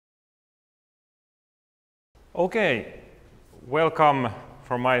Okay, welcome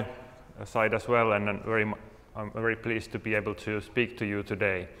from my side as well, and I'm very pleased to be able to speak to you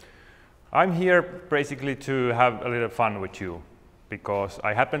today. I'm here basically to have a little fun with you, because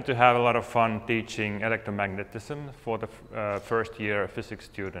I happen to have a lot of fun teaching electromagnetism for the first year physics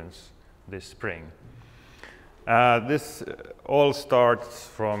students this spring. This all starts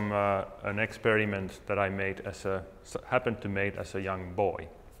from an experiment that I happened to make as a young boy.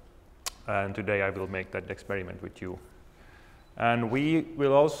 And today I will make that experiment with you. And we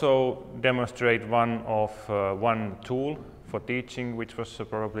will also demonstrate one tool for teaching, which was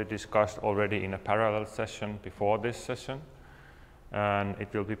probably discussed already in a parallel session before this session. And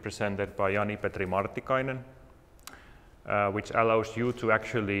it will be presented by Janne Martikainen, which allows you to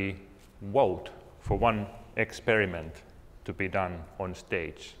actually vote for one experiment to be done on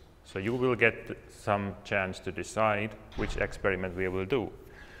stage. So you will get some chance to decide which experiment we will do.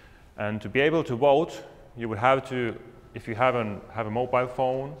 And to be able to vote, you will have to, if you have a mobile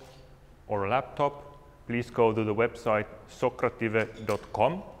phone or a laptop, please go to the website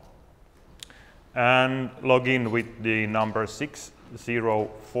sokrative.com and log in with the number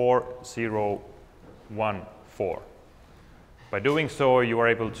 604014. By doing so, you are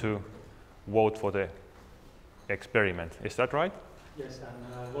able to vote for the experiment. Is that right? Yes,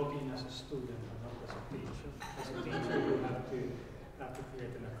 and log in as a student and not as a teacher. As a teacher, you have to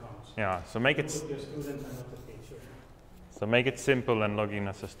create an account. Yeah, so make it. Be a student and not a teacher. So make it simple and log in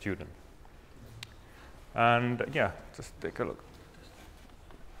as a student. And yeah, just take a look.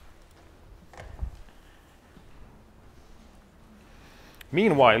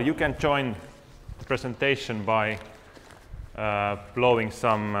 Meanwhile, you can join the presentation by blowing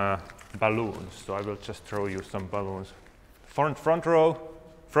some balloons. So I will just throw you some balloons. Front row,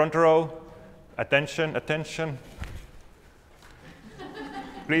 attention, attention.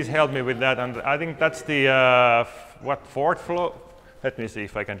 Please help me with that. And I think that's the, fourth floor? Let me see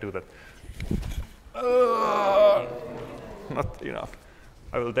if I can do that. Not enough.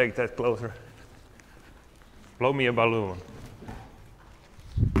 I will take that closer. Blow me a balloon.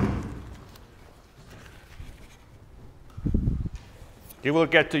 You will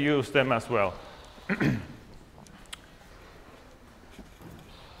get to use them as well.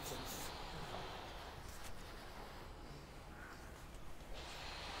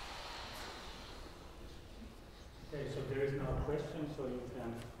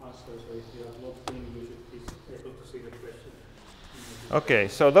 Okay,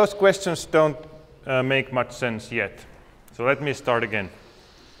 so those questions don't make much sense yet. So let me start again.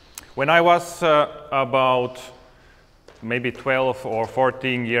 When I was about maybe 12 or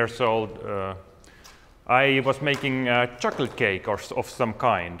 14 years old, I was making a chocolate cake of some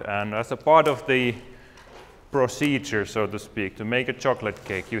kind. And as a part of the procedure, so to speak, to make a chocolate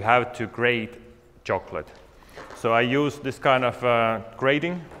cake, you have to grate chocolate. So I used this kind of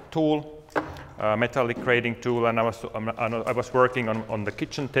grating tool, metallic grating tool, and I was working on the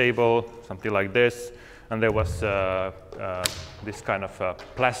kitchen table, something like this, and there was this kind of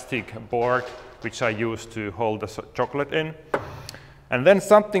plastic board which I used to hold the chocolate in. And then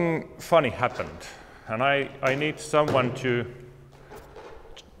something funny happened, and I need someone to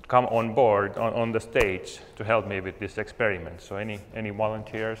come on board on the stage to help me with this experiment. So any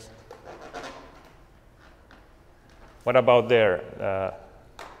volunteers? What about there?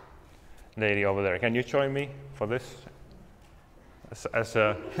 Lady over there, can you join me for this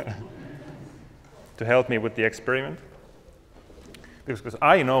to help me with the experiment? Because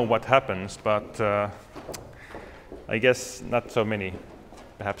I know what happens, but I guess not so many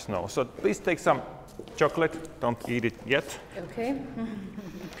perhaps know. So please take some chocolate, don't eat it yet. Okay.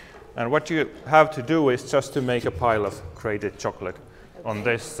 And what you have to do is just to make a pile of grated chocolate on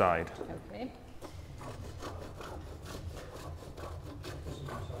this side. Okay.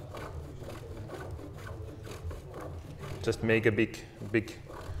 Just make a big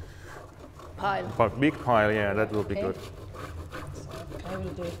Pile. big pile, yeah, that will be good. So I will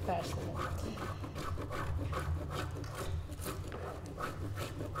do it faster than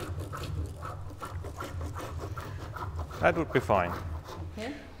that would be fine.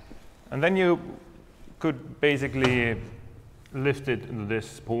 Okay. And then you could basically lift it into this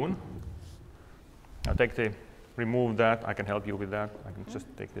spoon. Now remove that, I can help you with that. I can just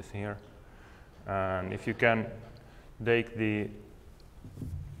take this here. And if you can take the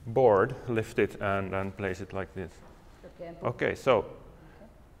board, lift it, and place it like this. Okay. Okay, so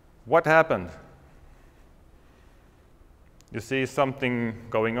what happened? You see something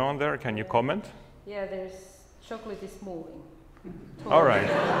going on there? Can you comment? Yeah, chocolate is moving. All right.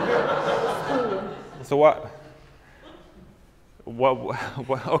 So what?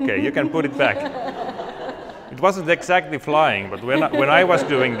 Okay, you can put it back. it wasn't exactly flying, but when I was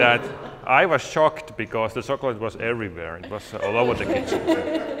doing that, I was shocked because the chocolate was everywhere. It was all over the kitchen.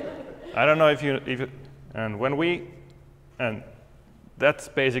 I don't know if you and that's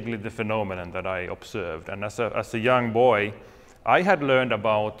basically the phenomenon that I observed. And as a young boy, I had learned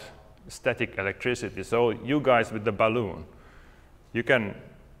about static electricity. So you guys with the balloon, you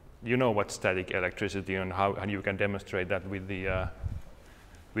know what static electricity and how you can demonstrate that with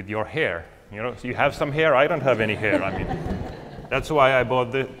your hair. You know, so you have some hair. I don't have any hair. I mean, that's why I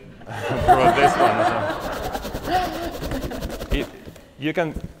brought this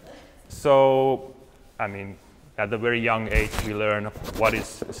one. So I mean, at a very young age, we learn what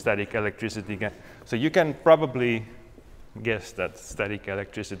is static electricity. So you can probably guess that static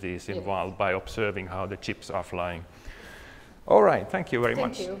electricity is involved by observing how the chips are flying. All right, thank you very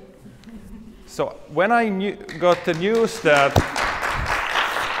much. Thank you. So when I got the news that,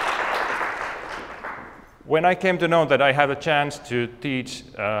 when I came to know that I had a chance to teach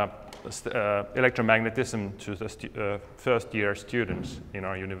electromagnetism to the first-year students in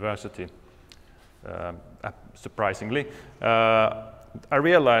our university, surprisingly, I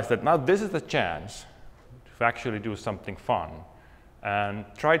realized that now this is the chance to actually do something fun and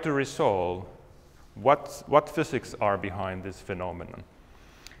try to resolve what physics are behind this phenomenon.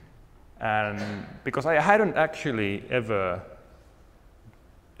 And because I hadn't actually ever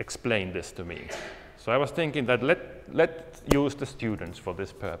explained this to me. So I was thinking that let's use the students for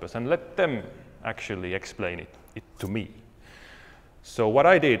this purpose and let them actually explain it to me. So what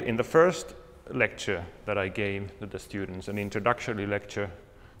I did in the first lecture that I gave to the students, an introductory lecture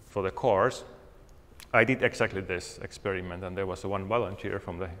for the course, I did exactly this experiment, and there was one volunteer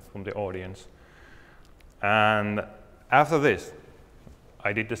from the audience. And after this,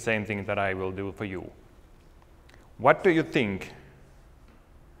 I did the same thing that I will do for you. What do you think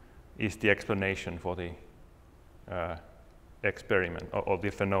is the explanation for the experiment or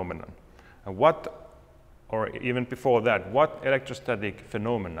the phenomenon? And or even before that, what electrostatic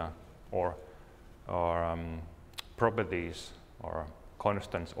phenomena or properties or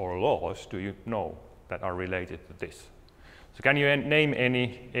constants or laws do you know that are related to this? So can you name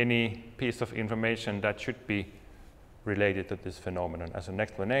any piece of information that should be related to this phenomenon as an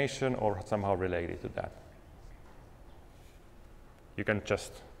explanation or somehow related to that? You can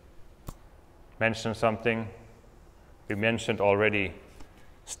just mention something. We mentioned already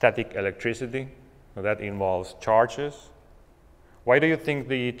static electricity. So that involves charges. Why do you think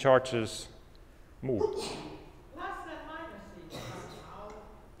the charges move? Plus and minus somehow.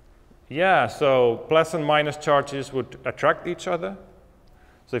 Yeah, so plus and minus charges would attract each other.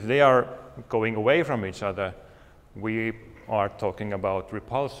 So if they are going away from each other, we are talking about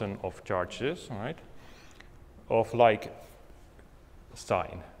repulsion of charges, right? Of like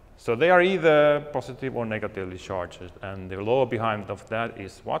sign. So they are either positive or negatively charged, and the law behind of that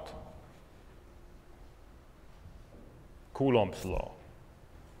is what? Coulomb's law.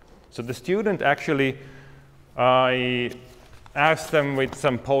 So the student actually, I asked them with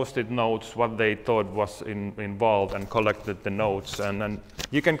some post-it notes what they thought was involved and collected the notes, and then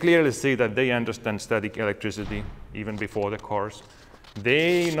you can clearly see that they understand static electricity even before the course.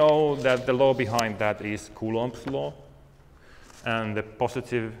 They know that the law behind that is Coulomb's law, and the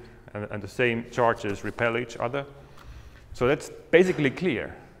positive and the same charges repel each other. So that's basically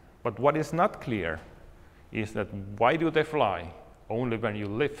clear. But what is not clear is that why do they fly only when you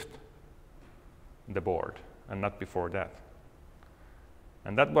lift the board and not before that?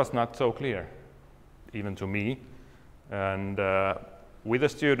 And that was not so clear, even to me. And with the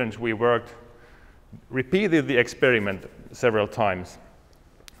students, we repeated the experiment several times.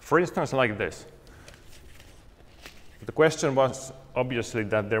 For instance, like this. The question was obviously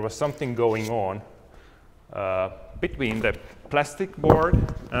that there was something going on between the plastic board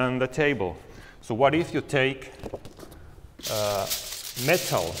and the table. So what if you take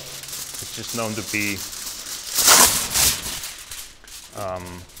metal, which is known to be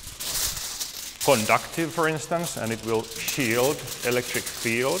conductive, for instance, and it will shield electric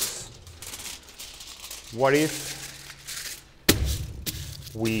fields. What if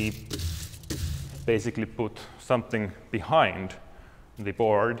we basically put something behind the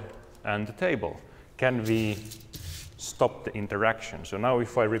board and the table? Can we stop the interaction? So now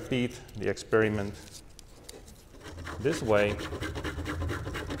if I repeat the experiment this way,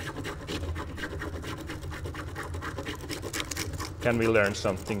 can we learn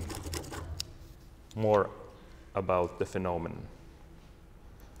something more about the phenomenon?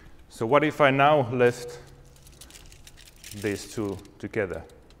 So what if I now lift these two together?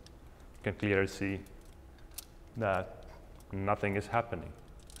 You can clearly see that nothing is happening.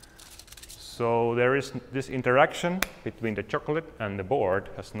 So there is this interaction between the chocolate and the board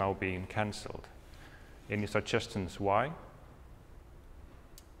has now been cancelled. Any suggestions why?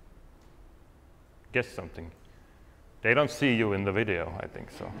 Guess something. They don't see you in the video, I think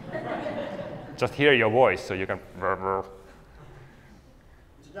so. Just hear your voice so you can.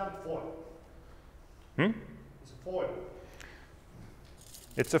 It's a damn foil. Hmm? It's a foil.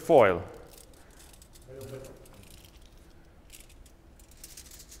 It's a foil.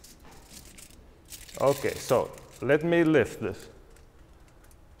 Okay, so let me lift this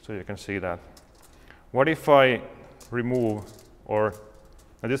so you can see that. What if I remove, or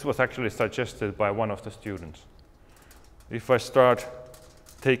this was actually suggested by one of the students. If I start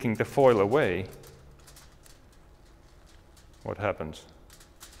taking the foil away, what happens?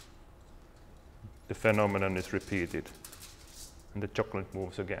 The phenomenon is repeated and the chocolate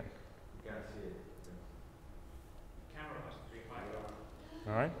moves again. You can't see it. Camera must be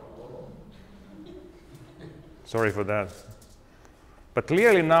high. All right? Sorry for that. But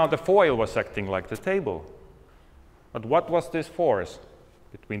clearly now the foil was acting like the table. But what was this force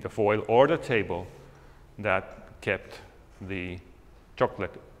between the foil or the table that kept the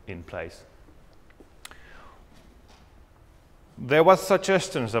chocolate in place? There was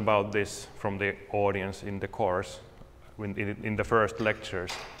suggestions about this from the audience in the course, in the first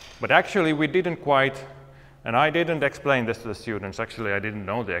lectures. But actually we didn't quite, and I didn't explain this to the students. Actually, I didn't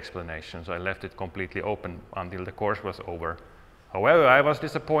know the explanations. I left it completely open until the course was over. However, I was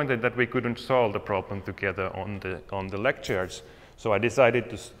disappointed that we couldn't solve the problem together on the lectures. So I decided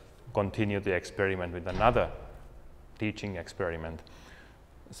to continue the experiment with another teaching experiment.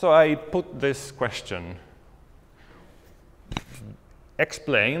 So I put this question.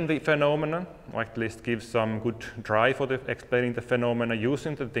 Explain the phenomena, or at least give some good try for explaining the phenomena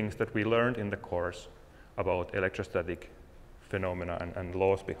using the things that we learned in the course about electrostatic phenomena and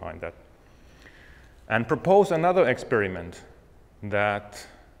laws behind that. And propose another experiment that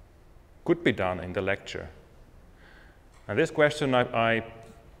could be done in the lecture. And this question I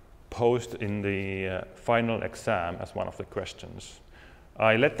posed in the final exam as one of the questions.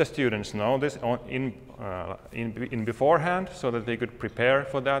 I let the students know this in beforehand so that they could prepare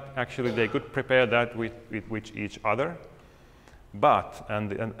for that. Actually, they could prepare that with each other. But, and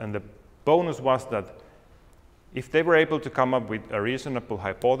the bonus was that if they were able to come up with a reasonable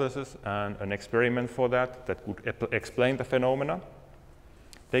hypothesis and an experiment for that could explain the phenomena,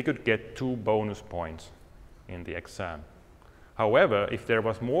 they could get 2 bonus points in the exam. However, if there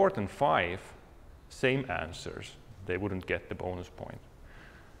was more than 5 same answers, they wouldn't get the bonus point.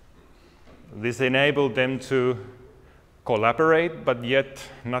 This enabled them to collaborate, but yet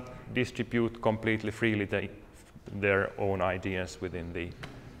not distribute completely freely their own ideas within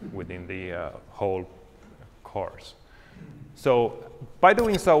the whole course. So by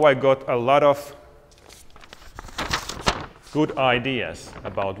doing so, I got a lot of good ideas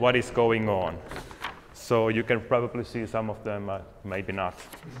about what is going on. So you can probably see some of them, maybe not.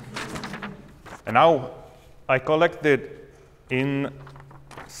 And now I collected in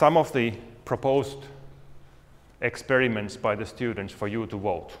some of the proposed experiments by the students for you to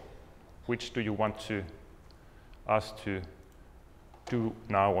vote. Which do you want us to do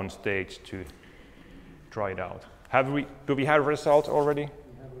now on stage to try it out? Do we have results already? We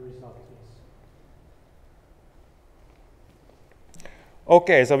have a result, yes.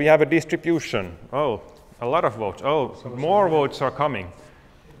 Okay, so we have a distribution. Oh, a lot of votes. Oh, so more votes are coming.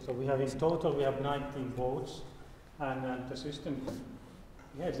 So we have in total, we have 19 votes, and the system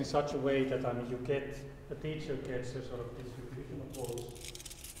behaves in such a way that you get, the teacher gets a sort of distribution of votes,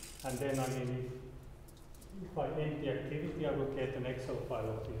 and then if I end the activity, I will get an Excel file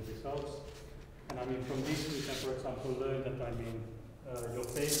of the results. And from this we can, for example, learn that your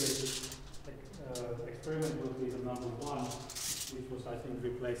favorite experiment will be the number 1, which was, I think,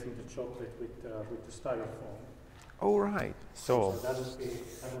 replacing the chocolate with the styrofoam. Oh, right. So that would be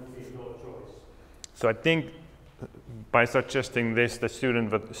your choice. So I think by suggesting this, the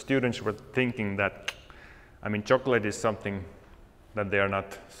students were thinking that, chocolate is something that they are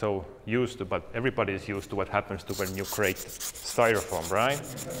not so used to, but everybody is used to what happens to when you create styrofoam, right?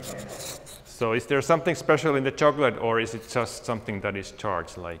 So is there something special in the chocolate, or is it just something that is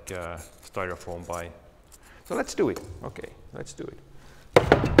charged like styrofoam by? So let's do it. Okay, let's do it.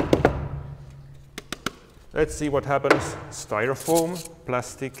 Let's see what happens. Styrofoam,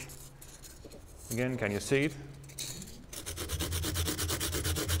 plastic. Again, can you see it?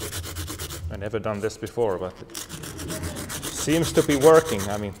 I've never done this before, but it seems to be working.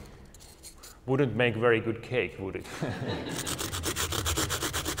 Wouldn't make very good cake, would it?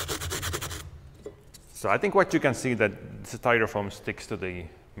 So I think what you can see that the styrofoam sticks to the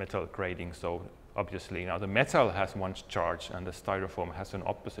metal grading, so obviously now the metal has one charge and the styrofoam has an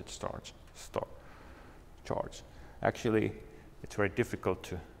opposite charge. Actually, it's very difficult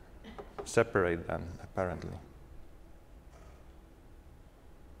to separate them, apparently.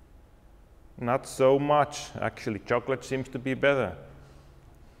 Not so much. Actually, chocolate seems to be better.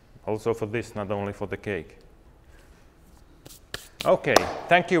 Also for this, not only for the cake. Okay,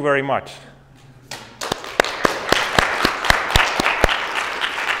 thank you very much.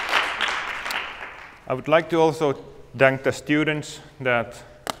 I would like to also thank the students that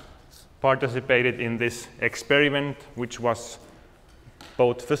participated in this experiment, which was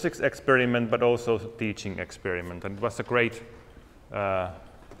both physics experiment but also teaching experiment. And it was a great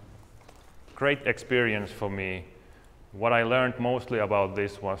experience for me. What I learned mostly about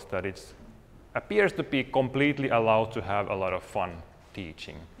this was that it appears to be completely allowed to have a lot of fun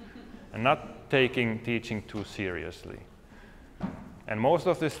teaching and not taking teaching too seriously. And most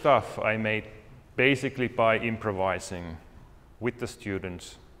of this stuff I made basically by improvising with the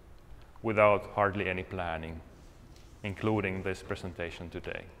students without hardly any planning, including this presentation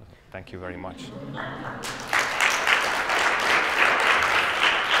today. Thank you very much.